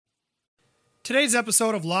Today's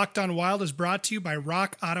episode of Locked on Wild is brought to you by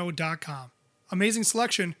RockAuto.com. Amazing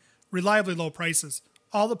selection, reliably low prices,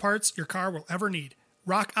 all the parts your car will ever need.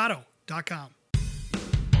 RockAuto.com.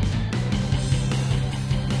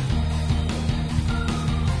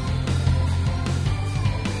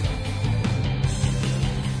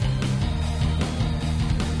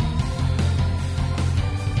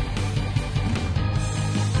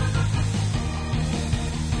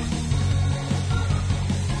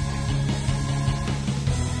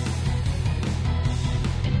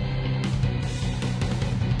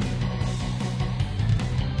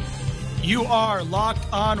 You are Locked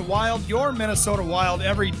on Wild, your Minnesota Wild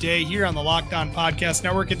every day here on the Locked On Podcast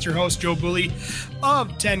Network. It's your host, Joe Bully of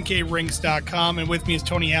 10krings.com. And with me is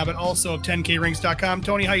Tony Abbott, also of 10krings.com.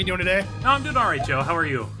 Tony, how you doing today? No, I'm doing all right, Joe. How are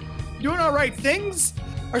you? Doing all right. Things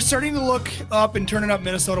are starting to look up and turning up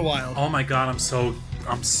Minnesota Wild. Oh my God, I'm so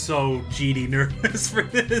GD nervous for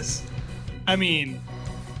this. I mean,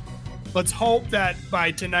 let's hope that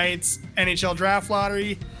by tonight's NHL Draft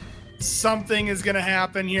Lottery, something is going to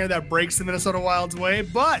happen here that breaks the Minnesota Wild's way,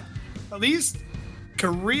 but at least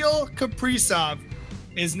Kirill Kaprizov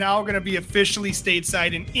is now going to be officially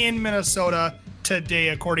stateside and in Minnesota today,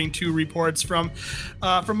 according to reports from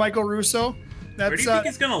Michael Russo. Where do you think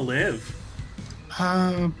he's going to live?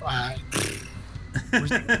 I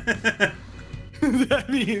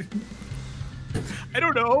mean, I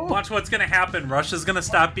don't know. Watch what's going to happen. Russia's going to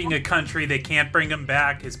stop being a country. They can't bring him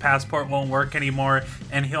back. His passport won't work anymore,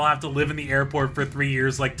 and he'll have to live in the airport for 3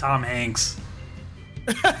 years like Tom Hanks.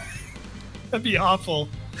 That'd be awful.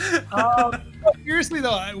 Seriously,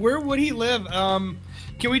 though, where would he live?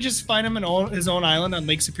 Can we just find him his own island on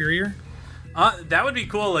Lake Superior? That would be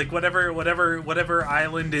cool. Like whatever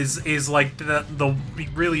island is like the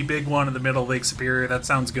really big one in the middle of Lake Superior. That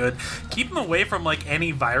sounds good. Keep him away from like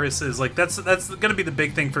any viruses. Like that's gonna be the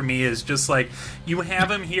big thing for me. Is just like you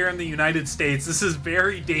have him here in the United States. This is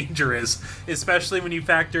very dangerous, especially when you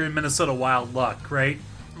factor in Minnesota Wild luck, right?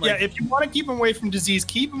 Like, yeah, if you want to keep him away from disease,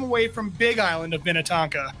 keep him away from Big Island of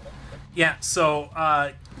Minnetonka. Yeah. So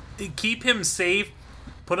keep him safe.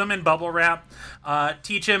 Put him in bubble wrap.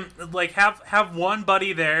 Teach him, like, have one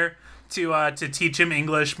buddy there to teach him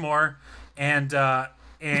English more, and yeah,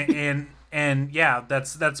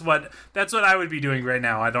 that's what I would be doing right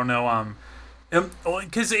now. I don't know,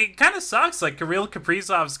 because it kind of sucks. Like Kirill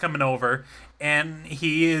Kaprizov's coming over, and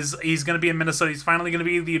he's gonna be in Minnesota. He's finally gonna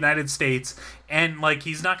be in the United States, and like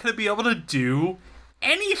he's not gonna be able to do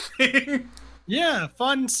anything. Yeah,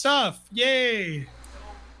 fun stuff. Yay!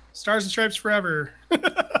 Stars and Stripes forever.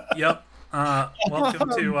 Yep. Welcome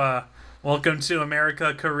to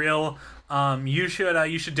America, Kirill. You should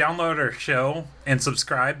download our show and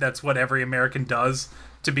subscribe. That's what every American does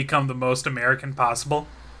to become the most American possible.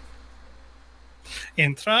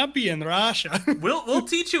 In Trumpy in Russia. We'll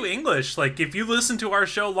teach you English. Like if you listen to our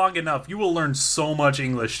show long enough, you will learn so much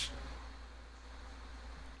English.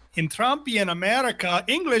 In Trumpy in America,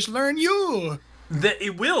 English learn you.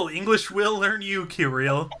 English will learn you,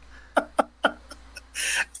 Kirill.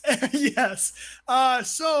 Yes.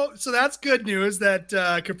 So that's good news that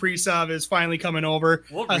Kaprizov is finally coming over.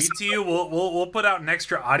 We'll read to you. We'll put out an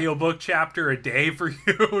extra audiobook chapter a day for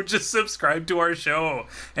you. Just subscribe to our show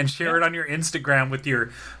and share it on your Instagram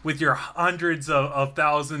with your hundreds of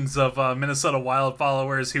thousands of Minnesota Wild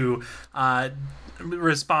followers who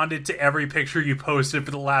responded to every picture you posted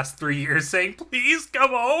for the last 3 years saying, please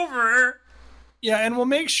come over. Yeah, and we'll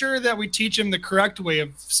make sure that we teach him the correct way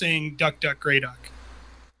of saying duck, duck, gray duck.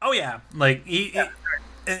 Oh, yeah. Like, it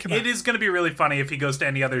is going to be really funny if he goes to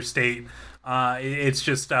any other state. It's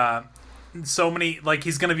just so many, like,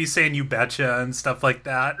 he's going to be saying you betcha and stuff like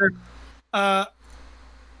that.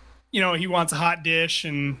 He wants a hot dish,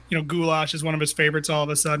 and, goulash is one of his favorites all of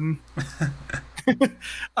a sudden. I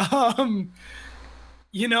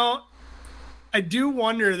do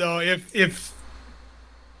wonder, though, if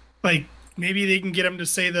like, maybe they can get him to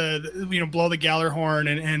say blow the Galler horn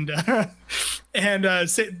and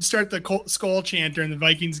start the Skull chant during the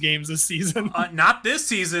Vikings games this season. Not this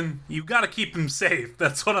season. You got to keep him safe.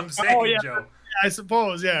 That's what I'm saying, Joe. I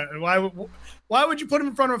suppose, yeah. Why would you put him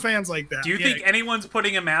in front of fans like that? Do you think anyone's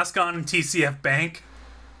putting a mask on in TCF Bank?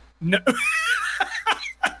 No.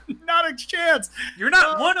 Not a chance. You're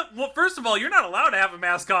not well, first of all, you're not allowed to have a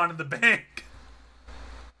mask on in the bank.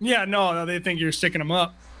 Yeah, no, they think you're sticking them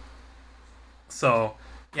up. So,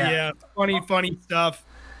 yeah. Yeah, funny stuff.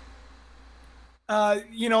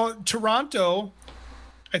 Toronto,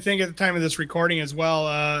 I think at the time of this recording as well.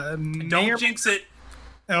 Don't jinx it.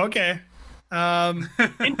 Okay.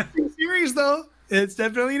 Interesting series, though. It's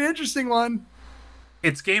definitely an interesting one.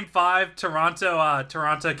 It's Game 5.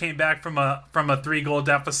 Toronto came back from a 3-goal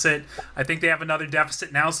deficit. I think they have another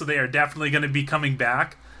deficit now, so they are definitely going to be coming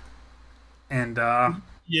back. And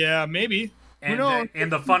yeah, maybe.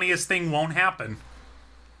 And the funniest thing won't happen.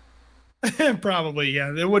 Probably,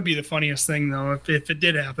 yeah. It would be the funniest thing, though, if it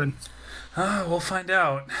did happen. We'll find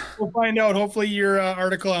out. We'll find out. Hopefully your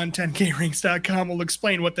article on 10krinks.com will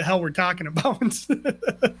explain what the hell we're talking about.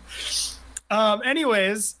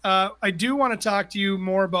 Anyways, I do want to talk to you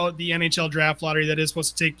more about the NHL Draft Lottery that is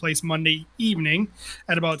supposed to take place Monday evening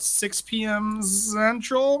at about 6 p.m.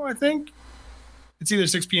 Central, I think. It's either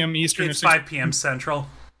 6 p.m. Eastern it's or 5 p.m. Central.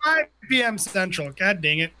 5 p.m. Central. God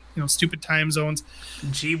dang it. Stupid time zones.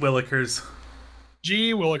 Gee Willikers.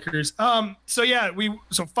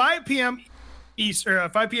 So 5 p.m. East or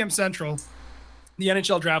 5 p.m. Central, the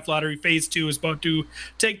NHL Draft Lottery Phase 2 is about to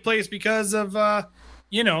take place because of the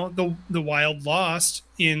Wild lost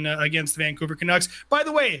in against the Vancouver Canucks. By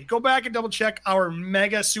the way, go back and double check our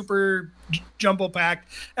mega super jumbo packed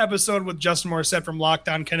episode with Justin Morissette from Locked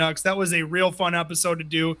On Canucks. That was a real fun episode to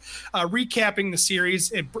do, recapping the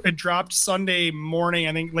series. It dropped Sunday morning,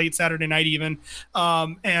 I think late Saturday night even,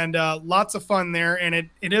 and lots of fun there. And it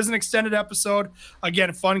is an extended episode.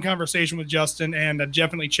 Again, fun conversation with Justin, and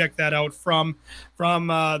definitely check that out from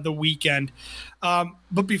the weekend.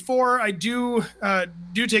 But before I do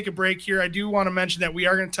take a break here, I do want to mention that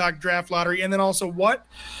we are going to talk draft lottery, and then also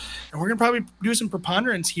and we're going to probably do some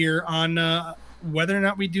preponderance here on whether or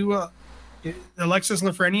not we do Alexis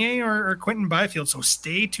Lafreniere or Quentin Byfield. So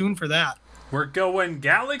stay tuned for that. We're going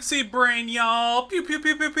Galaxy Brain, y'all. Pew, pew,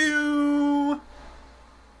 pew, pew, pew.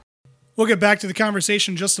 We'll get back to the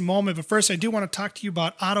conversation in just a moment, but first I do want to talk to you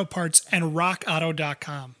about auto parts and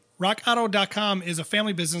rockauto.com. RockAuto.com is a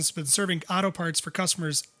family business that's been serving auto parts for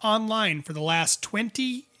customers online for the last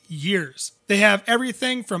 20 years. They have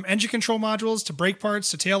everything from engine control modules to brake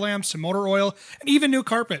parts to tail lamps to motor oil and even new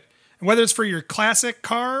carpet. And whether it's for your classic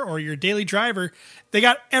car or your daily driver, they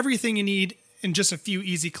got everything you need in just a few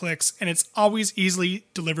easy clicks, and it's always easily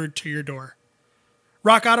delivered to your door.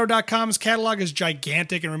 RockAuto.com's catalog is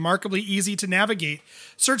gigantic and remarkably easy to navigate.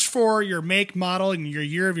 Search for your make, model, and your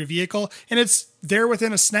year of your vehicle, and it's there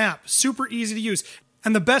within a snap. Super easy to use.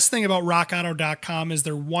 And the best thing about RockAuto.com is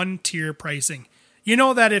their one-tier pricing. You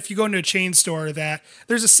know that if you go into a chain store that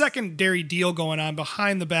there's a secondary deal going on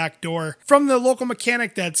behind the back door from the local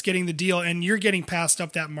mechanic that's getting the deal, and you're getting passed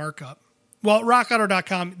up that markup. Well, at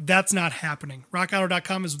RockAuto.com, that's not happening.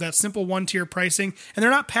 RockAuto.com is that simple one-tier pricing, and they're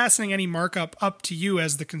not passing any markup up to you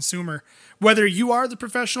as the consumer. Whether you are the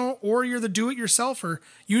professional or you're the do-it-yourselfer,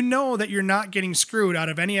 you know that you're not getting screwed out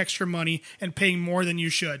of any extra money and paying more than you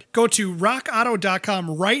should. Go to RockAuto.com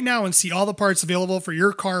right now and see all the parts available for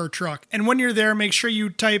your car or truck. And when you're there, make sure you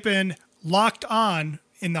type in Locked On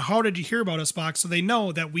in the How Did You Hear About Us box so they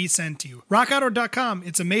know that we sent you. RockAuto.com,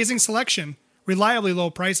 it's amazing selection, reliably low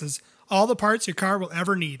prices, all the parts your car will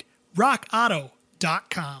ever need.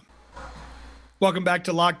 RockAuto.com. Welcome back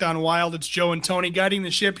to Locked On Wild. It's Joe and Tony guiding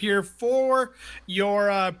the ship here for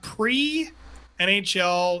your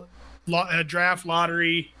pre-NHL draft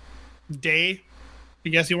lottery day, I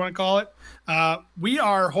guess you want to call it. We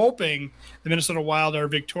are hoping the Minnesota Wild are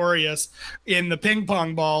victorious in the ping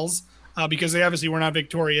pong balls because they obviously were not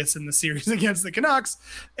victorious in the series against the Canucks.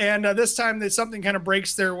 And this time something kind of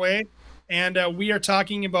breaks their way. And we are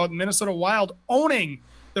talking about Minnesota Wild owning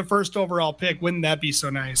the first overall pick. Wouldn't that be so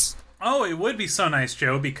nice? Oh, it would be so nice,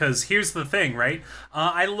 Joe, because here's the thing, right?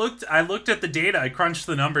 I looked at the data, I crunched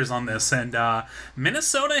the numbers on this, and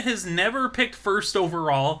Minnesota has never picked first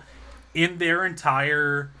overall in their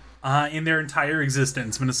entire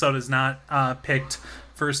existence. Minnesota's not picked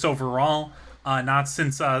first overall. Not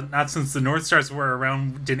since the North Stars were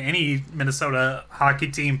around did any Minnesota hockey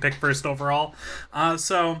team pick first overall.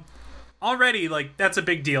 So already, like, that's a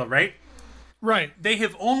big deal, right? Right. They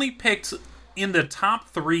have only picked in the top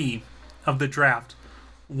 3 of the draft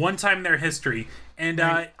one time in their history. And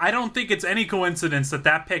I don't think it's any coincidence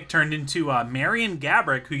that pick turned into Marian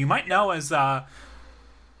Gaborik, who you might know as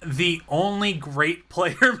the only great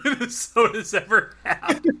player Minnesota's ever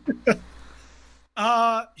had.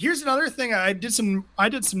 Here's another thing. I did some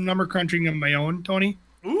number crunching of my own, Tony.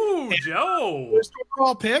 Ooh, and Joe. First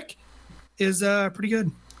overall pick is pretty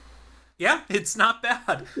good. Yeah, it's not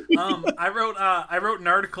bad. I wrote an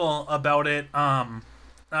article about it a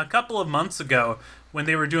couple of months ago when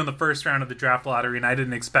they were doing the first round of the draft lottery, and I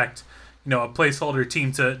didn't expect a placeholder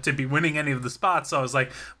team to be winning any of the spots. So I was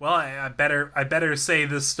like, well, I better say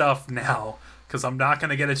this stuff now because I'm not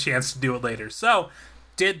going to get a chance to do it later. So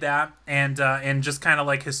did that and just kind of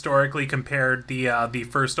like historically compared the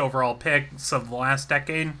first overall picks of the last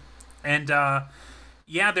decade, and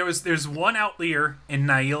Yeah, there's one outlier in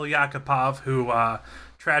Nail Yakupov who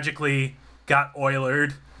tragically got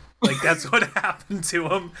oilered. Like that's what happened to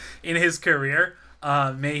him in his career.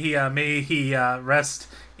 May he rest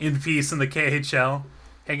in peace in the KHL,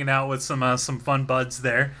 hanging out with some fun buds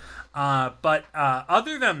there. But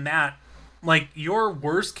other than that, like your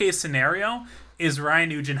worst case scenario is Ryan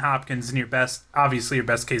Nugent Hopkins, and your best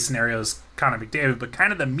case scenario is Connor McDavid, but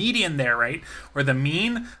kind of the median there, right? Or the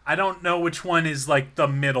mean, I don't know which one is like the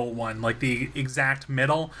middle one, like the exact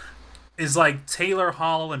middle is like Taylor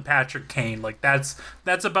Hall and Patrick Kane. Like that's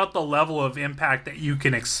about the level of impact that you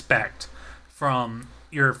can expect from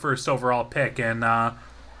your first overall pick. And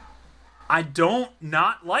I don't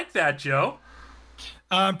not like that, Joe.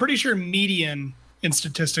 I'm pretty sure median in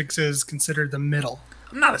statistics is considered the middle.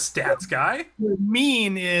 I'm not a stats guy. The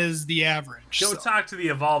mean is the average. Go talk to the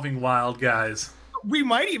Evolving Wild guys. We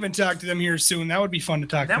might even talk to them here soon. That would be fun to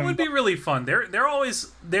talk to them. That would be really fun. They're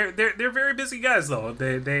always they're very busy guys though.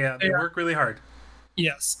 They work really hard.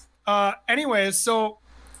 Yes. Anyways, so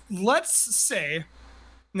let's say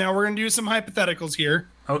now we're gonna do some hypotheticals here.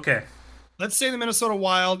 Okay. Let's say the Minnesota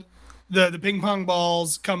Wild, the ping pong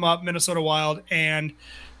balls come up Minnesota Wild, and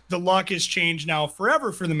the luck is changed now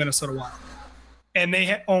forever for the Minnesota Wild, and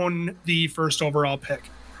they own the first overall pick.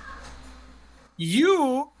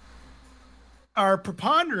 You are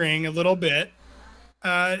prepondering a little bit.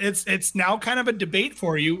 It's now kind of a debate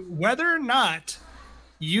for you whether or not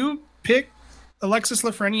you pick Alexis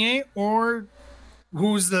Lafreniere or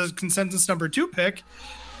who's the consensus number 2 pick,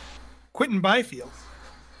 Quinton Byfield.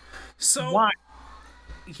 So why?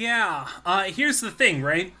 Yeah, here's the thing,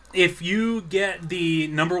 right? If you get the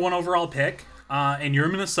number 1 overall pick, and you're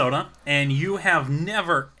Minnesota, and you have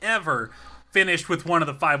never, ever finished with one of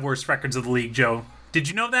the 5 worst records of the league, Joe. Did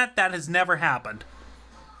you know that? That has never happened.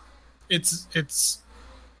 It's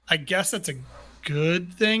I guess that's a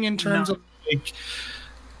good thing in terms of like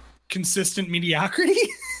consistent mediocrity.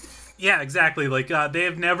 Yeah, exactly. Like they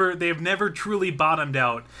have never truly bottomed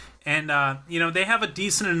out. And, they have a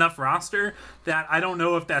decent enough roster that I don't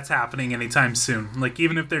know if that's happening anytime soon. Like,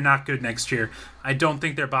 even if they're not good next year, I don't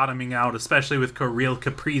think they're bottoming out, especially with Kirill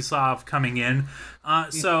Kaprizov coming in.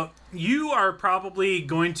 So you are probably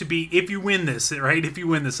going to be, if you win this, right? If you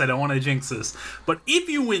win this, I don't want to jinx this. But if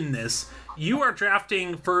you win this, you are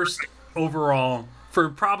drafting first overall for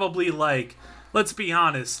probably, like, let's be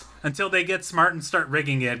honest, until they get smart and start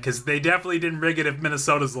rigging it, because they definitely didn't rig it if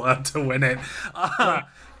Minnesota's allowed to win it.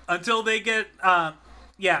 Until they get,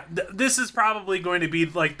 this is probably going to be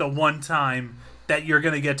like the one time that you're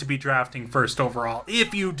going to get to be drafting first overall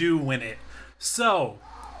if you do win it. So,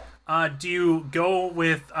 do you go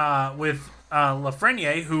with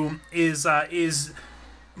Lafreniere, who is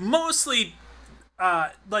mostly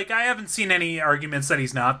like I haven't seen any arguments that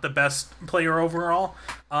he's not the best player overall.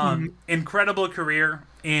 Incredible career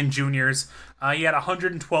in juniors. He had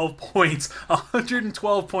 112 points.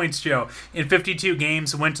 112 points, Joe, in 52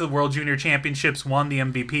 games. Went to the World Junior Championships, won the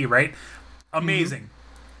MVP, right? Amazing.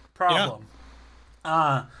 Problem.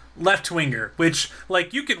 Yeah. Left winger, which,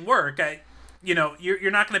 like, you can work.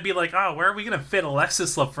 You're not going to be like, oh, where are we going to fit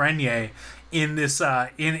Alexis Lafreniere in this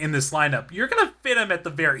in this lineup? You're going to fit him at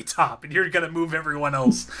the very top, and you're going to move everyone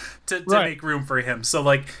else to make room for him. So,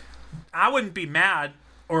 like, I wouldn't be mad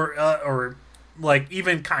or like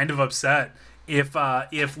even kind of upset if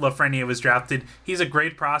Lafreniere was drafted. He's a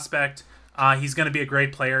great prospect. He's going to be a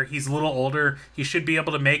great player. He's a little older. He should be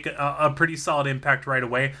able to make a pretty solid impact right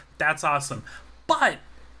away. That's awesome. But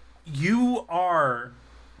you are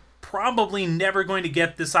probably never going to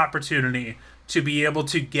get this opportunity to be able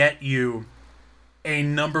to get you a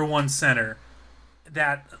number 1 center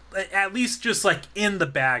that at least just like in the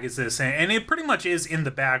bag is this. And it pretty much is in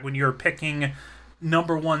the bag when you're picking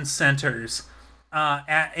number 1 centers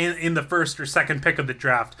in the first or second pick of the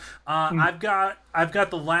draft. I've got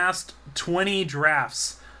the last 20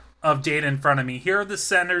 drafts of data in front of me. Here are the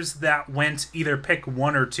centers that went either pick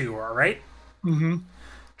 1 or 2. All right.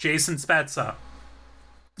 Jason Spezza,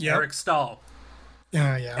 Eric Stahl,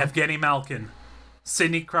 Evgeny Malkin,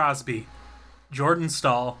 Sidney Crosby, Jordan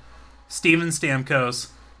Stahl, Steven Stamkos,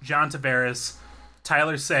 John Tavares,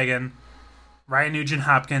 Tyler Seguin, Ryan Nugent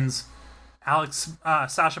Hopkins,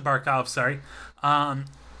 Sasha Barkov,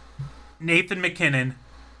 Nathan McKinnon,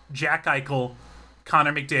 Jack Eichel,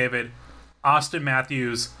 Connor McDavid, Austin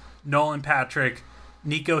Matthews, Nolan Patrick,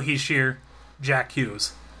 Nico Hischier, Jack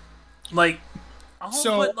Hughes. Like,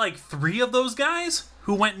 but like 3 of those guys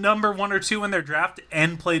who went number 1 or 2 in their draft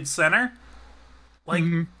and played center, like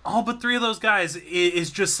all but 3 of those guys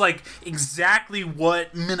is just like exactly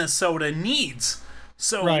what Minnesota needs.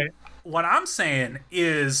 So what I'm saying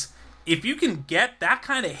is if you can get that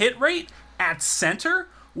kind of hit rate at center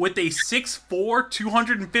with a 6'4",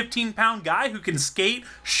 215-pound guy who can skate,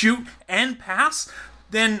 shoot, and pass,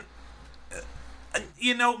 then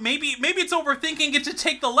maybe it's overthinking it to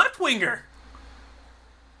take the left winger.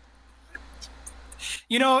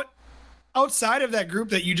 Outside of that group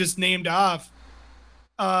that you just named off,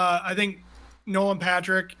 I think Nolan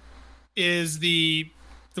Patrick is the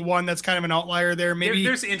one that's kind of an outlier there. Maybe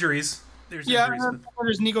there's injuries. There's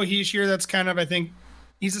Nico Hischier. That's kind of, I think,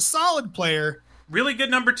 he's a solid player. Really good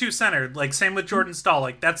number 2 center. Like, same with Jordan Stahl.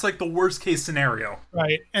 Like, that's like the worst case scenario.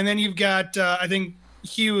 Right. And then you've got, I think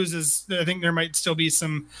Hughes is, I think there might still be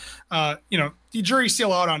some, the jury's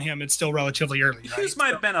still out on him. It's still relatively early. Hughes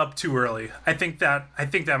might have been up too early. I think that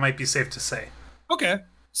might be safe to say. Okay.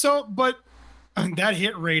 So, but that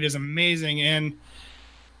hit rate is amazing. And,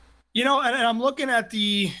 and I'm looking at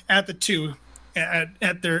the two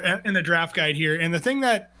at their in the draft guide here. And the thing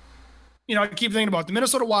that, I keep thinking about the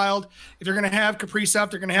Minnesota Wild, if they're going to have Kaprizov,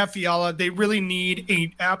 they're going to have Fiala, they really need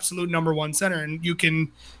an absolute number 1 center. And you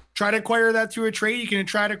can try to acquire that through a trade. You can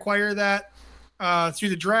try to acquire that through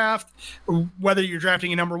the draft, whether you're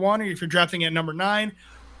drafting at number 1 or if you're drafting at number 9.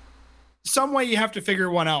 Some way you have to figure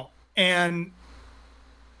one out. And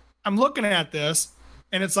I'm looking at this,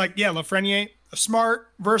 and it's like, Lafreniere, a smart,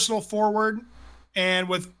 versatile forward, and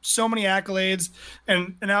with so many accolades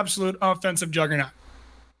and an absolute offensive juggernaut.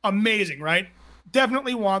 Amazing, right?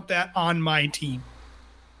 Definitely want that on my team.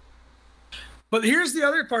 But here's the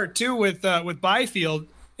other part too with Byfield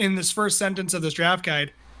in this first sentence of this draft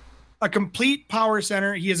guide. A complete power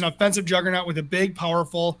center. He is an offensive juggernaut with a big,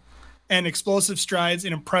 powerful, and explosive strides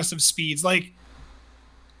and impressive speeds. Like,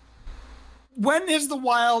 when has the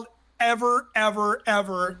Wild ever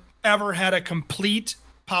had a complete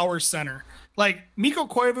power center? Like, Mikko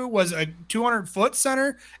Koivu was a 200-foot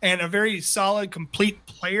center and a very solid, complete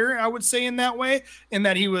player, I would say, in that way, in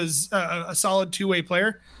that he was a solid two-way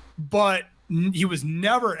player, but he was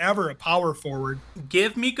never, ever a power forward.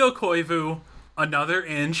 Give Mikko Koivu another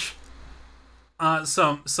inch,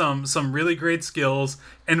 some really great skills,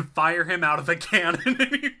 and fire him out of the cannon,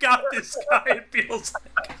 and you got this guy, it feels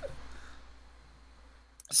like.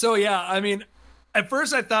 So, yeah, I mean, at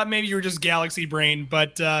first I thought maybe you were just galaxy brain,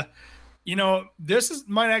 but this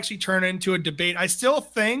might actually turn into a debate. I still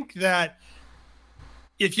think that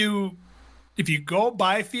if you go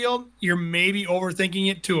Byfield, you're maybe overthinking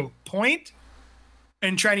it to a point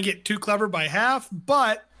and trying to get too clever by half.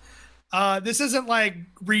 But this isn't like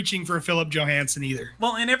reaching for Philip Johansson either.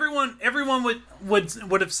 Well, and everyone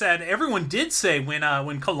would have said, everyone did say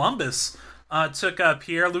when Columbus took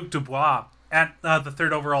Pierre-Luc Dubois at the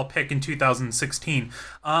 3rd overall pick in 2016.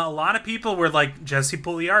 A lot of people were like, Jesse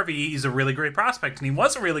Puljujarvi, he's a really great prospect, and he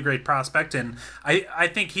was a really great prospect, and I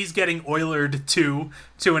think he's getting Oilered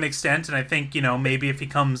to an extent, and I think, maybe if he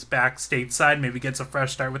comes back stateside, maybe gets a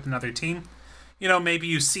fresh start with another team, maybe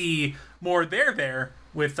you see more there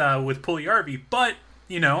with Puljujarvi, but,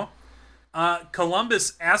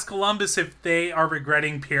 ask Columbus if they are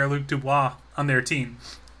regretting Pierre-Luc Dubois on their team.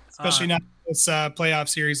 Especially not this playoff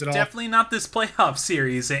series at all. Definitely not this playoff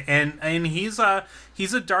series, and he's a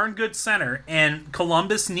darn good center, and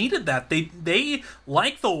Columbus needed that. They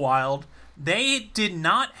like the Wild, they did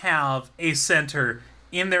not have a center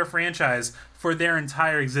in their franchise for their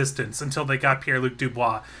entire existence until they got Pierre-Luc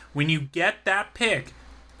Dubois. When you get that pick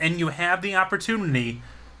and you have the opportunity,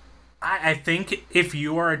 I think if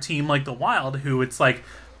you are a team like the Wild, who it's like,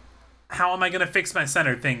 how am I going to fix my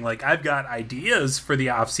center thing? Like, I've got ideas for the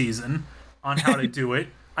offseason on how to do it.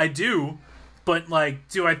 I do, but, like,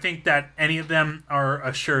 do I think that any of them are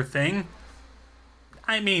a sure thing?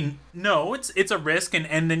 I mean, no, it's a risk,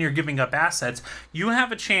 and then you're giving up assets. You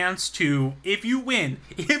have a chance to, if you win,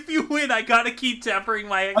 I got to keep tempering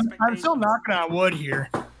my expectations. I'm still knocking on wood here.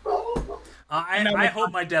 I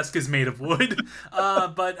hope my desk is made of wood,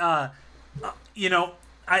 but you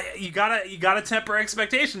gotta temper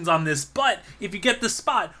expectations on this. But if you get the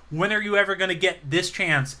spot, when are you ever gonna get this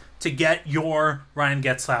chance to get your Ryan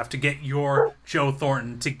Getzlaf, to get your Joe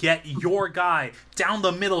Thornton, to get your guy down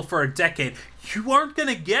the middle for a decade? You aren't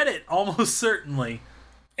gonna get it, almost certainly.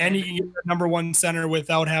 And you can get the number 1 center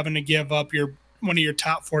without having to give up one of your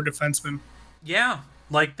top 4 defensemen. Yeah.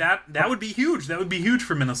 Like, that would be huge. That would be huge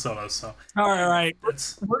for Minnesota. So, all right.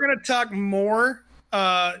 We're going to talk more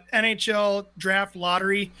NHL draft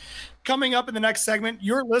lottery coming up in the next segment.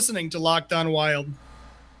 You're listening to Locked On Wild.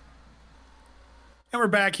 And we're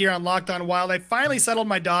back here on Locked On Wild. I finally settled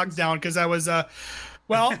my dogs down because I was, I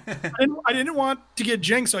didn't want to get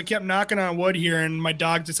jinxed, so I kept knocking on wood here, and my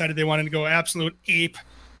dogs decided they wanted to go absolute ape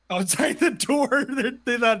outside the door.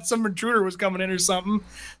 They thought some intruder was coming in or something.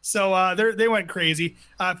 So they went crazy.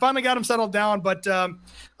 Finally got them settled down, but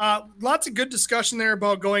lots of good discussion there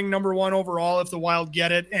about going number 1 overall if the Wild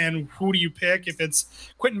get it, and who do you pick, if it's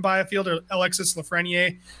Quinton Byfield or Alexis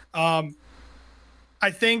Lafreniere. I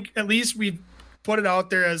think at least we've put it out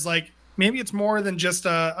there as like, maybe it's more than just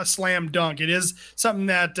a slam dunk. It is something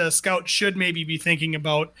that scouts should maybe be thinking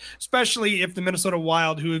about, especially if the Minnesota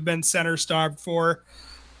Wild, who have been center starved for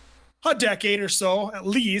a decade or so, at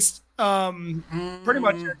least, pretty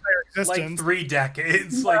much their entire existence. Like 3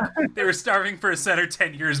 decades. Like they were starving for a center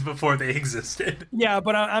 10 years before they existed. Yeah,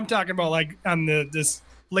 but I'm talking about like on this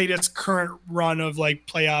latest current run of like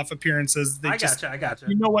playoff appearances. I gotcha.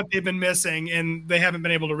 You know what they've been missing, and they haven't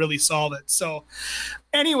been able to really solve it. So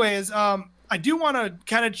anyways, I do want to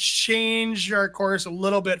kind of change our course a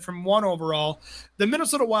little bit from 1 overall. The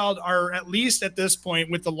Minnesota Wild are, at least at this point,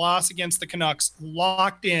 with the loss against the Canucks,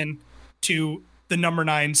 locked in to the number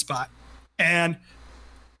 9 spot. And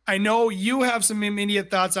I know you have some immediate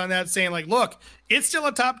thoughts on that, saying like, look, it's still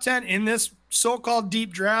a top 10 in this so-called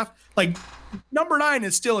deep draft. Like, number 9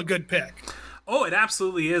 is still a good pick. Oh, it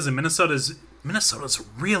absolutely is. And Minnesota's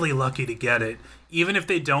really lucky to get it. Even if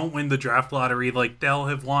they don't win the draft lottery, like they'll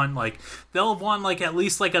have won like at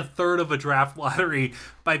least like a third of a draft lottery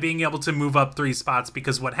by being able to move up 3 spots.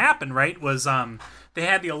 Because what happened, right, was they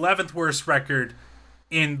had the 11th worst record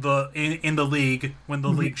in the league when the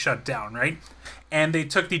league shut down, right? And they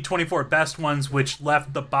took the 24 best ones, which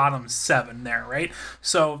left the bottom 7 there, right?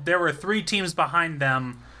 So there were 3 teams behind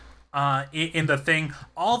them in the thing.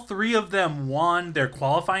 All 3 of them won their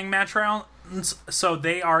qualifying match rounds, so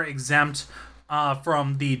they are exempt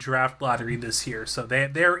from the draft lottery this year. So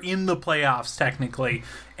they're in the playoffs technically,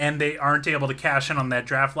 and they aren't able to cash in on that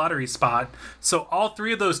draft lottery spot. So all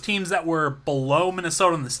 3 of those teams that were below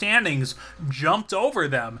Minnesota in the standings jumped over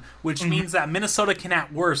them, which means that Minnesota can,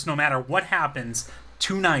 at worst, no matter what happens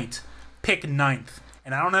tonight, pick 9th.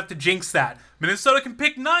 And I don't have to jinx that. Minnesota can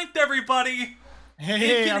pick 9th, everybody!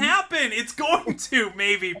 Hey, it can happen! It's going to,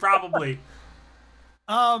 maybe, probably.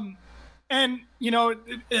 And, you know,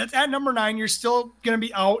 at number 9, you're still going to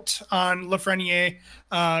be out on Lafreniere,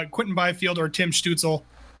 Quinton Byfield, or Tim Stützle,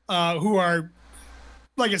 who are,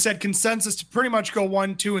 like I said, consensus to pretty much go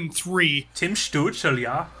 1, 2, and 3. Tim Stützle,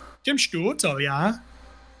 yeah.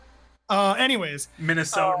 Anyways.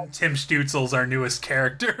 Minnesotan Tim Stützle's our newest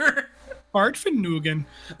character. Bart Finnegan.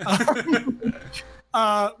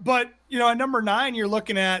 But, you know, at number 9, you're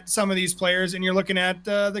looking at some of these players, and you're looking at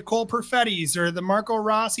the Cole Perfettis or the Marco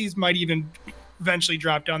Rossi's might even eventually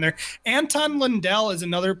drop down there. Anton Lundell is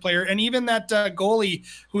another player, and even that goalie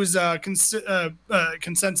who's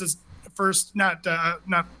consensus first, not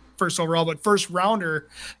first overall, but first rounder,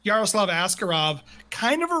 Yaroslav Askarov,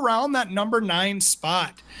 kind of around that number 9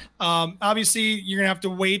 spot. Obviously, you're going to have to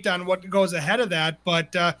wait on what goes ahead of that,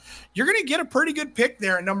 but you're going to get a pretty good pick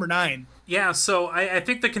there at number 9. Yeah, so I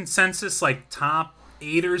think the consensus, like, top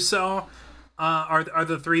 8 or so are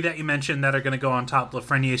the 3 that you mentioned that are going to go on top: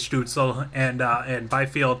 Lafreniere, Stützle, and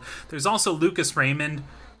Byfield. There's also Lucas Raymond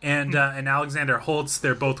and Alexander Holtz.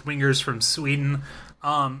 They're both wingers from Sweden.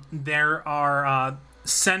 There are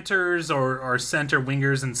centers or center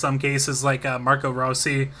wingers in some cases, like Marco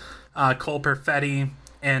Rossi, Cole Perfetti,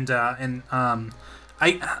 and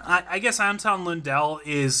I guess Anton Lundell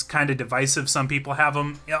is kind of divisive. Some people have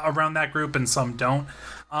him around that group and some don't.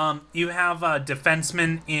 You have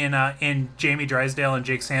defensemen in Jamie Drysdale and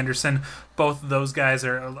Jake Sanderson. Both of those guys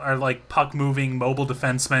are like puck-moving, mobile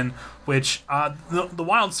defensemen, which the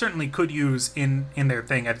Wild certainly could use in their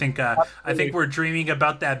thing. I think we're dreaming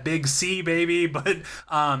about that big C, baby. But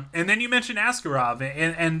and then you mentioned Askarov,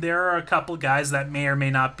 and there are a couple guys that may or may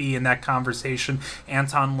not be in that conversation.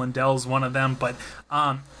 Anton Lundell's one of them, but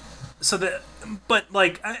I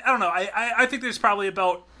don't know. I think there's probably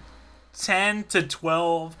about 10 to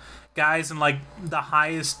 12 guys in like the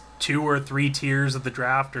highest 2 or 3 tiers of the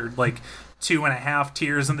draft, or like 2.5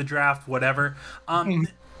 tiers in the draft, whatever.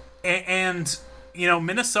 And you know,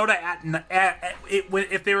 Minnesota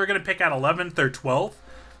if they were going to pick at 11th or 12th,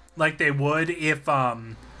 like they would if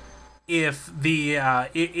the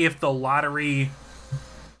lottery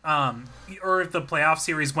or if the playoff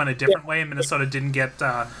series went a different way and Minnesota didn't get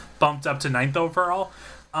bumped up to 9th overall.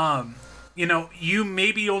 You know, you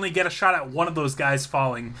maybe only get a shot at one of those guys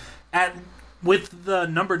falling. With the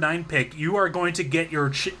number 9 pick, you are going to get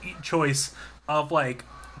your choice of like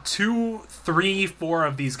 2, 3, 4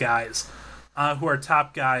 of these guys who are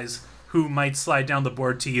top guys who might slide down the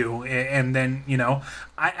board to you. And then, you know,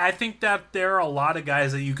 I think that there are a lot of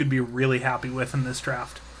guys that you could be really happy with in this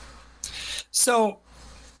draft. So,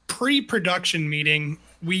 pre-production meeting,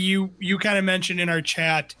 you kind of mentioned in our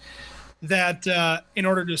chat that in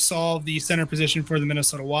order to solve the center position for the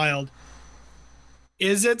Minnesota Wild,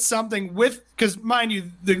 is it something with, because mind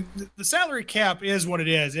you, the salary cap is what it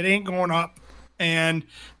is. It ain't going up. And,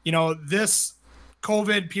 this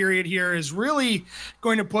COVID period here is really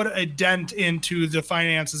going to put a dent into the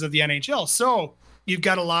finances of the NHL. So you've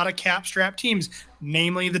got a lot of cap strap teams,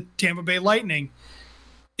 namely the Tampa Bay Lightning.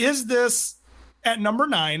 Is this at number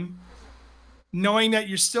 9, knowing that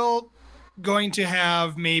you're still going to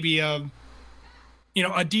have maybe a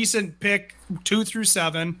decent pick 2 through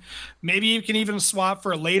 7, maybe you can even swap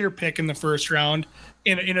for a later pick in the first round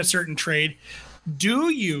in a certain trade. Do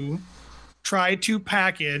you try to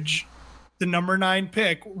package the number 9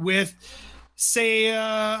 pick with, say,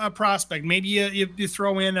 a prospect? Maybe you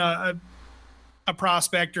throw in a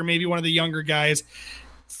prospect or maybe one of the younger guys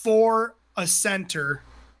for a center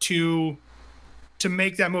to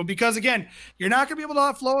make that move, because again, you're not going to be able to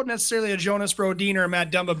offload necessarily a Jonas Brodin or a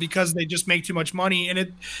Matt Dumba because they just make too much money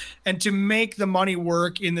and to make the money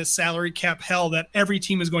work in this salary cap hell that every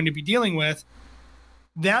team is going to be dealing with,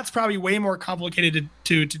 that's probably way more complicated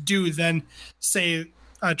to do than, say,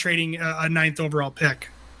 trading a 9th overall pick.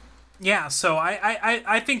 Yeah, so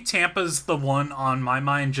I think Tampa's the one on my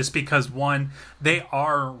mind, just because, one, they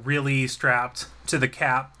are really strapped to the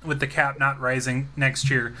cap, with the cap not rising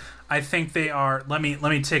next year. I think they are. Let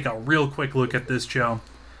me take a real quick look at this, Joe.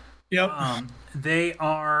 Yep. They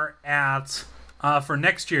are at for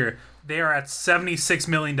next year, they are at $76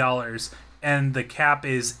 million, and the cap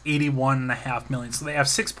is $81.5 million. So they have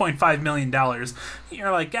 $6.5 million.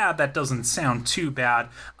 You're like, that doesn't sound too bad.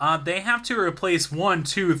 They have to replace 1,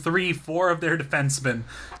 2, 3, 4 of their defensemen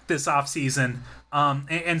this offseason.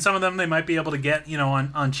 And some of them they might be able to get,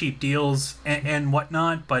 on cheap deals and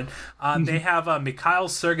whatnot. But they have Mikhail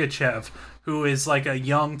Sergachev, who is like a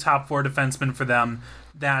young top 4 defenseman for them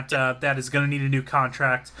that is going to need a new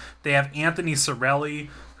contract. They have Anthony Cirelli,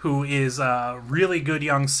 who is a really good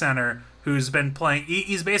young center who's been playing.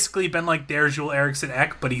 He's basically been like their Joel Eriksson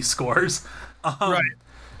Ek, but he scores. Right.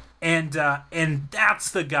 And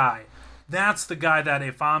that's the guy. That's the guy that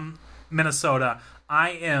if I'm Minnesota,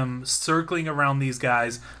 I am circling around these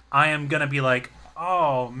guys. I am going to be like,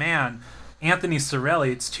 oh, man, Anthony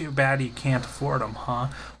Cirelli, it's too bad you can't afford him, huh?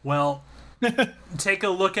 Well, take a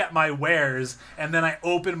look at my wares, and then I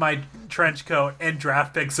open my trench coat, and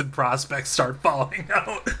draft picks and prospects start falling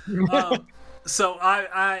out. So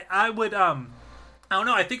I would, I don't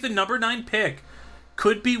know, I think the number 9 pick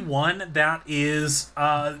could be one that is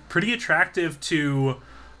pretty attractive to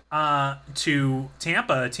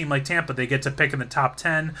Tampa, a team like Tampa. They get to pick in the top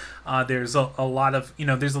 10. There's a lot of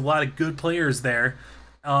there's a lot of good players there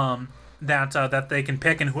that they can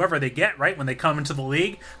pick, and whoever they get, right, when they come into the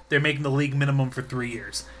league, they're making the league minimum for 3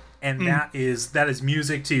 years, and that is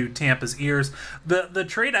music to Tampa's ears. The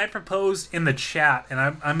trade I proposed in the chat, and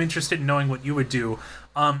I'm interested in knowing what you would do.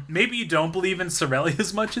 Maybe you don't believe in Cirelli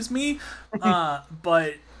as much as me,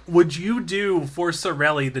 but would you do for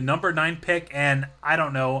Cirelli the number 9 pick and, I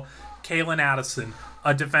don't know, Kalen Addison,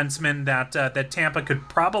 a defenseman that Tampa could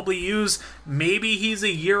probably use? Maybe he's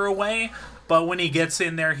a year away, but when he gets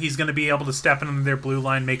in there, he's going to be able to step into their blue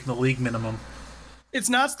line, making the league minimum. It's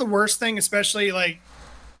not the worst thing, especially like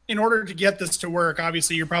in order to get this to work.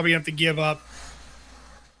 Obviously, you're probably going to have to give up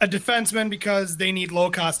a defenseman because they need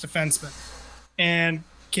low-cost defensemen. And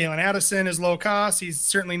Kalen Addison is low cost. He's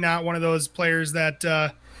certainly not one of those players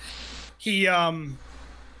that he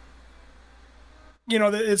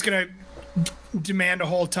it's going to demand a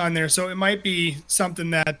whole ton there. So it might be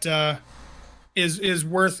something that is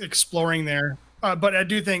worth exploring there. But I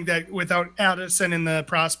do think that without Addison in the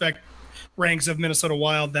prospect ranks of Minnesota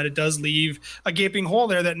Wild, that it does leave a gaping hole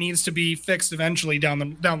there that needs to be fixed eventually down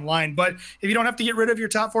the line. But if you don't have to get rid of your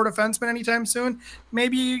top 4 defensemen anytime soon,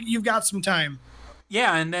 maybe you've got some time.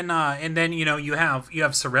 Yeah, and then you have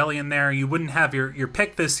Cirelli in there. You wouldn't have your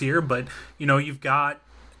pick this year, but you've got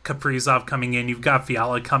Kaprizov coming in, you've got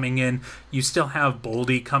Fiala coming in, you still have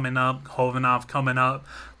Boldy coming up, Hovanov coming up.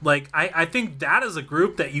 Like I think that is a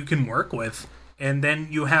group that you can work with, and then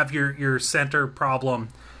you have your center problem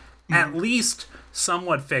at least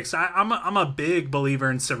somewhat fixed. I'm a big believer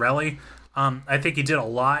in Cirelli. I think he did a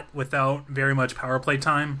lot without very much power play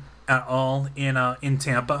time at all in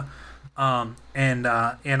Tampa. And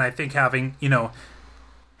I think having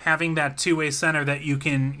that two-way center that you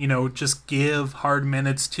can, just give hard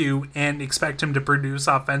minutes to and expect him to produce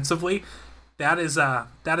offensively, that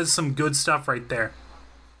is some good stuff right there.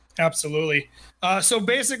 Absolutely. So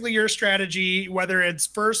basically your strategy, whether it's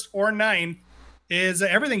first or ninth, is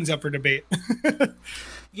everything's up for debate.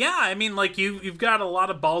 Yeah, I mean, like you've got a lot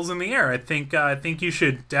of balls in the air. I think you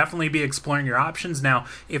should definitely be exploring your options now.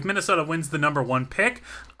 If Minnesota wins the number 1 pick,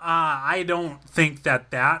 I don't think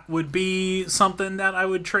that would be something that I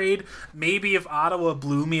would trade. Maybe if Ottawa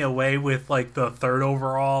blew me away with like the 3rd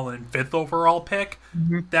overall and 5th overall pick,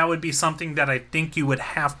 that would be something that I think you would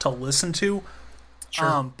have to listen to.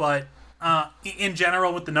 Sure. But in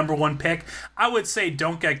general, with the number 1 pick, I would say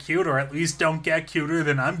don't get cute, or at least don't get cuter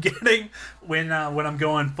than I'm getting when I'm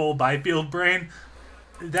going full Byfield brain.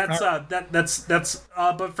 That's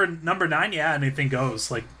but for number 9, yeah, anything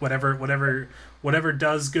goes. Like whatever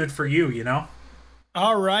does good for you, you know.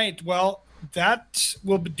 All right. Well, that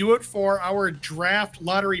will do it for our draft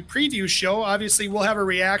lottery preview show. Obviously, we'll have a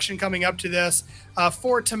reaction coming up to this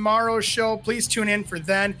for tomorrow's show. Please tune in for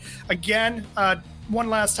then. Again, one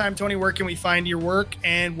last time, Tony, where can we find your work,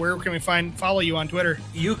 and where can we follow you on Twitter?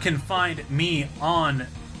 You can find me on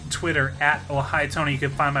Twitter at Hi Tony. You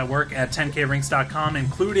can find my work at 10krinks.com,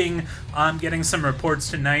 including I'm getting some reports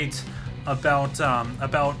tonight about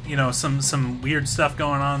some weird stuff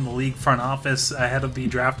going on in the league front office ahead of the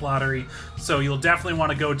draft lottery. So you'll definitely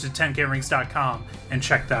want to go to 10krinks.com and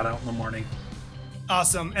check that out in the morning.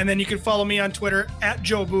 Awesome. And then you can follow me on Twitter at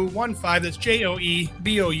Joebou15. That's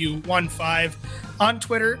JOEBOU15 on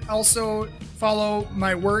Twitter. Also follow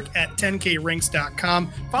my work at 10krinks.com.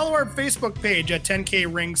 Follow our Facebook page at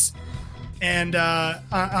 10krinks and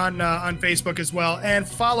on Facebook as well. And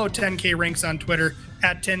follow 10krinks on Twitter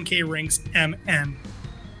at 10krinksmn.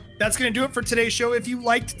 That's going to do it for today's show. If you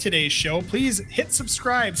liked today's show, please hit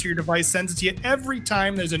subscribe so your device sends it to you every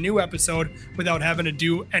time there's a new episode without having to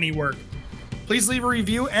do any work. Please leave a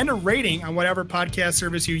review and a rating on whatever podcast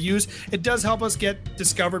service you use. It does help us get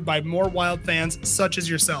discovered by more Wild fans such as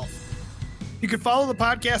yourself. You can follow the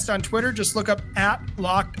podcast on Twitter. Just look up at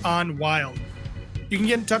Locked On Wild. You can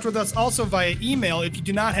get in touch with us also via email if you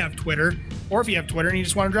do not have Twitter, or if you have Twitter and you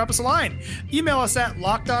just want to drop us a line. Email us at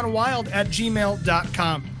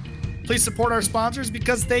lockedonwild@gmail.com. Please support our sponsors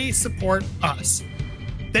because they support us.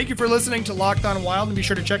 Thank you for listening to Locked On Wild, and be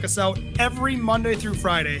sure to check us out every Monday through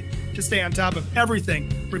Friday to stay on top of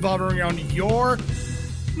everything revolving around your,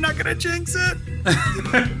 I'm not going to jinx it,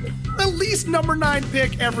 at least number 9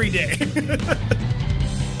 pick every day.